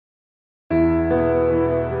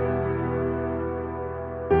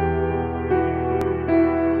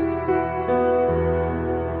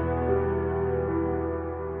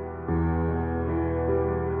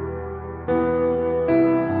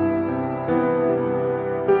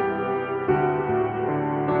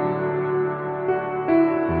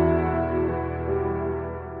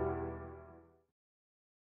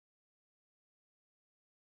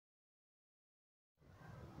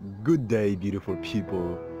Good day, beautiful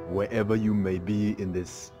people, wherever you may be in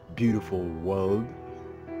this beautiful world.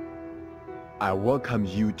 I welcome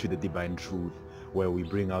you to the Divine Truth, where we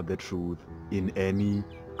bring out the truth in any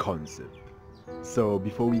concept. So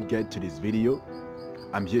before we get to this video,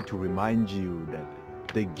 I'm here to remind you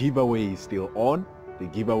that the giveaway is still on. The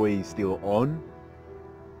giveaway is still on.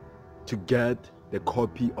 To get the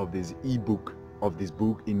copy of this ebook, of this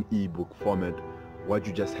book in ebook format, what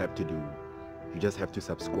you just have to do, you just have to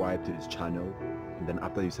subscribe to this channel, and then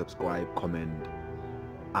after you subscribe, comment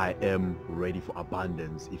 "I am ready for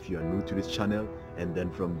abundance" if you are new to this channel, and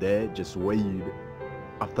then from there just wait.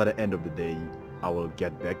 After the end of the day, I will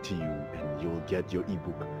get back to you and you'll get your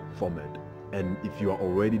ebook format. And if you are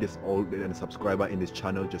already this old and subscriber in this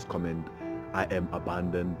channel, just comment "I am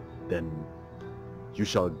abundant," then you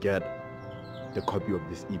shall get the copy of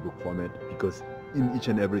this ebook format, because in each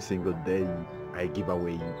and every single day I give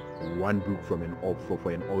away one book from an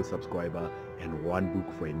old subscriber and one book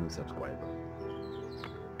for a new subscriber.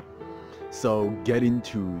 So get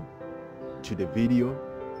into the video.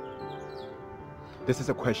 This is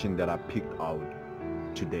a question that I picked out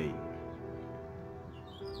today.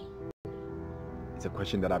 It's a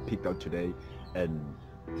question that I picked out today, and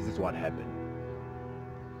this is what happened.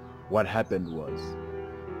 What happened was,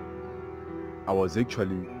 I was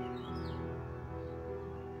actually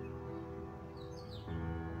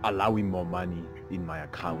allowing more money in my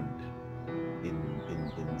account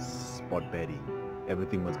in sport betting.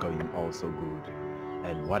 Everything was going all so good,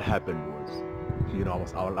 and what happened was, I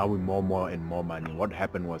was allowing more and more money. What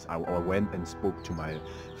happened was, I went and spoke to my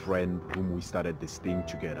friend whom we started this thing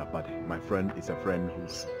together, but my friend is a friend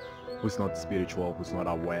who's not spiritual, who's not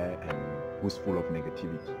aware, and who's full of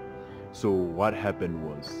negativity. So what happened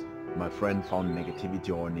was, my friend found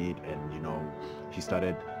negativity on it, and he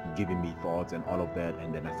started giving me thoughts and all of that,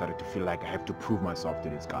 and then I started to feel like I have to prove myself to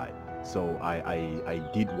this guy. So I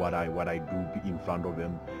did what I do in front of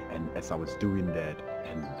him, and as I was doing that,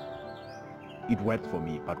 and it worked for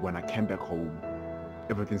me, but when I came back home,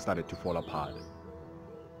 everything started to fall apart.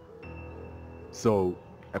 So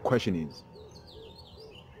a question is,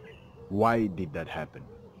 why did that happen?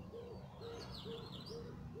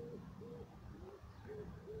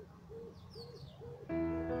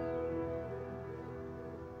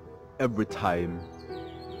 Every time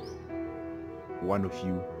one of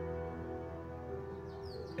you,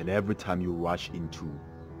 and every time you rush into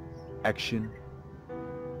action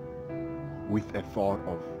with a thought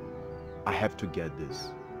of "I have to get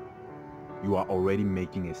this," you are already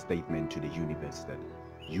making a statement to the universe that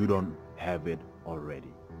you don't have it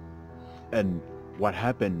already. And what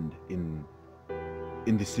happened in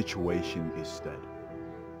this situation is that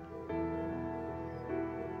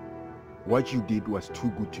what you did was too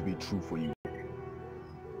good to be true for you.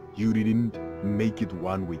 You didn't make it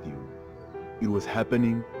one with you. It was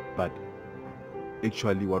happening, but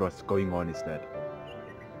actually what was going on is that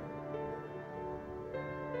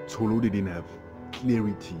Tolu didn't have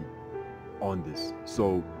clarity on this.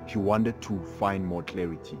 So he wanted to find more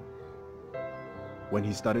clarity. When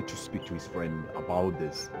he started to speak to his friend about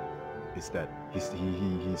this, is that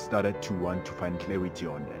he started to want to find clarity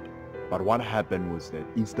on that. But what happened was that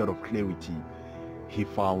instead of clarity, he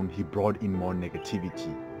brought in more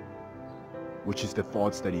negativity, which is the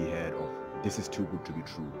thoughts that he had of, "This is too good to be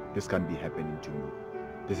true. This can't be happening to me.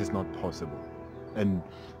 This is not possible." And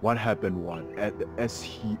what happened was,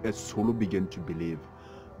 as Tolu began to believe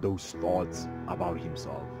those thoughts about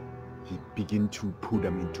himself, he began to put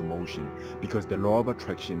them into motion, because the law of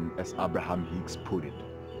attraction, as Abraham Hicks put it,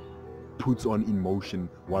 puts on in motion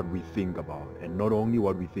what we think about, and not only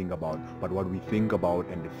what we think about, but what we think about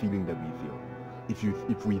and the feeling that we feel. If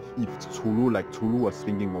Tolu was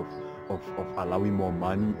thinking of allowing more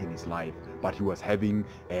money in his life, but he was having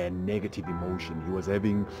a negative emotion, he was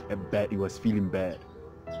feeling bad,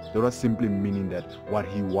 that was simply meaning that what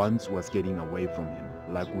he wants was getting away from him,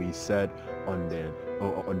 like we said on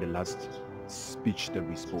the last speech that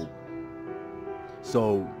we spoke.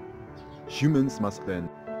 So humans must then,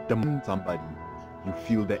 the moment somebody, you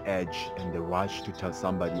feel the edge and the rush to tell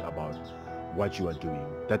somebody about what you are doing,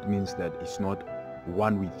 that means that it's not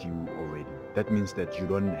one with you already. That means that you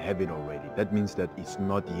don't have it already. That means that it's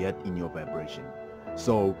not yet in your vibration.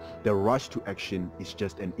 So the rush to action is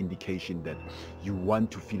just an indication that you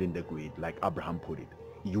want to fill in the grid, like Abraham put it.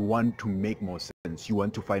 You want to make more sense. You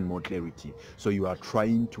want to find more clarity. So you are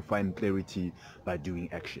trying to find clarity by doing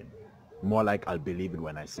action. More like, "I'll believe it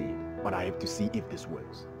when I see it, but I have to see if this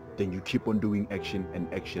works." Then you keep on doing action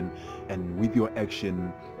and action, and with your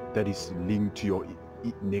action that is linked to your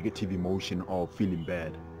negative emotion or feeling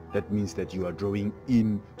bad, that means that you are drawing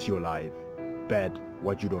into your life bad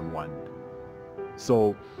what you don't want.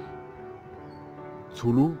 So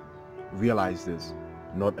Tulu realized this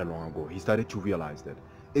not a long ago. He started to realize that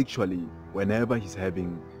actually whenever he's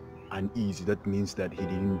having unease, that means that he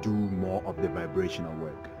didn't do more of the vibrational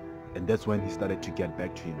work. And that's when he started to get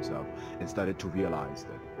back to himself and started to realize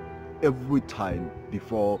that every time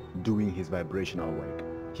before doing his vibrational work,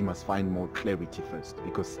 he must find more clarity first,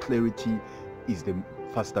 because clarity is the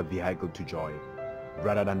faster vehicle to joy,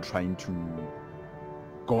 rather than trying to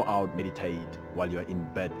go out, meditate while you're in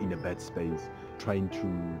bed, in a bad space, trying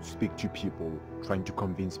to speak to people, trying to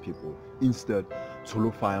convince people. Instead,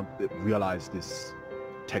 Tulu realized this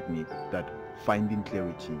technique that finding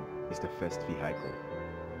clarity is the first vehicle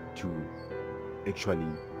to actually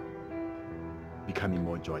becoming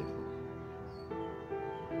more joyful.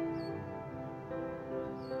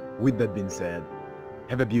 With that being said,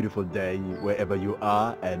 have a beautiful day wherever you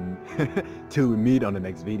are, and till we meet on the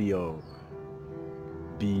next video,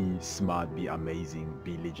 be smart, be amazing,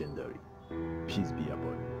 be legendary. Peace be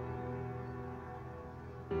upon you.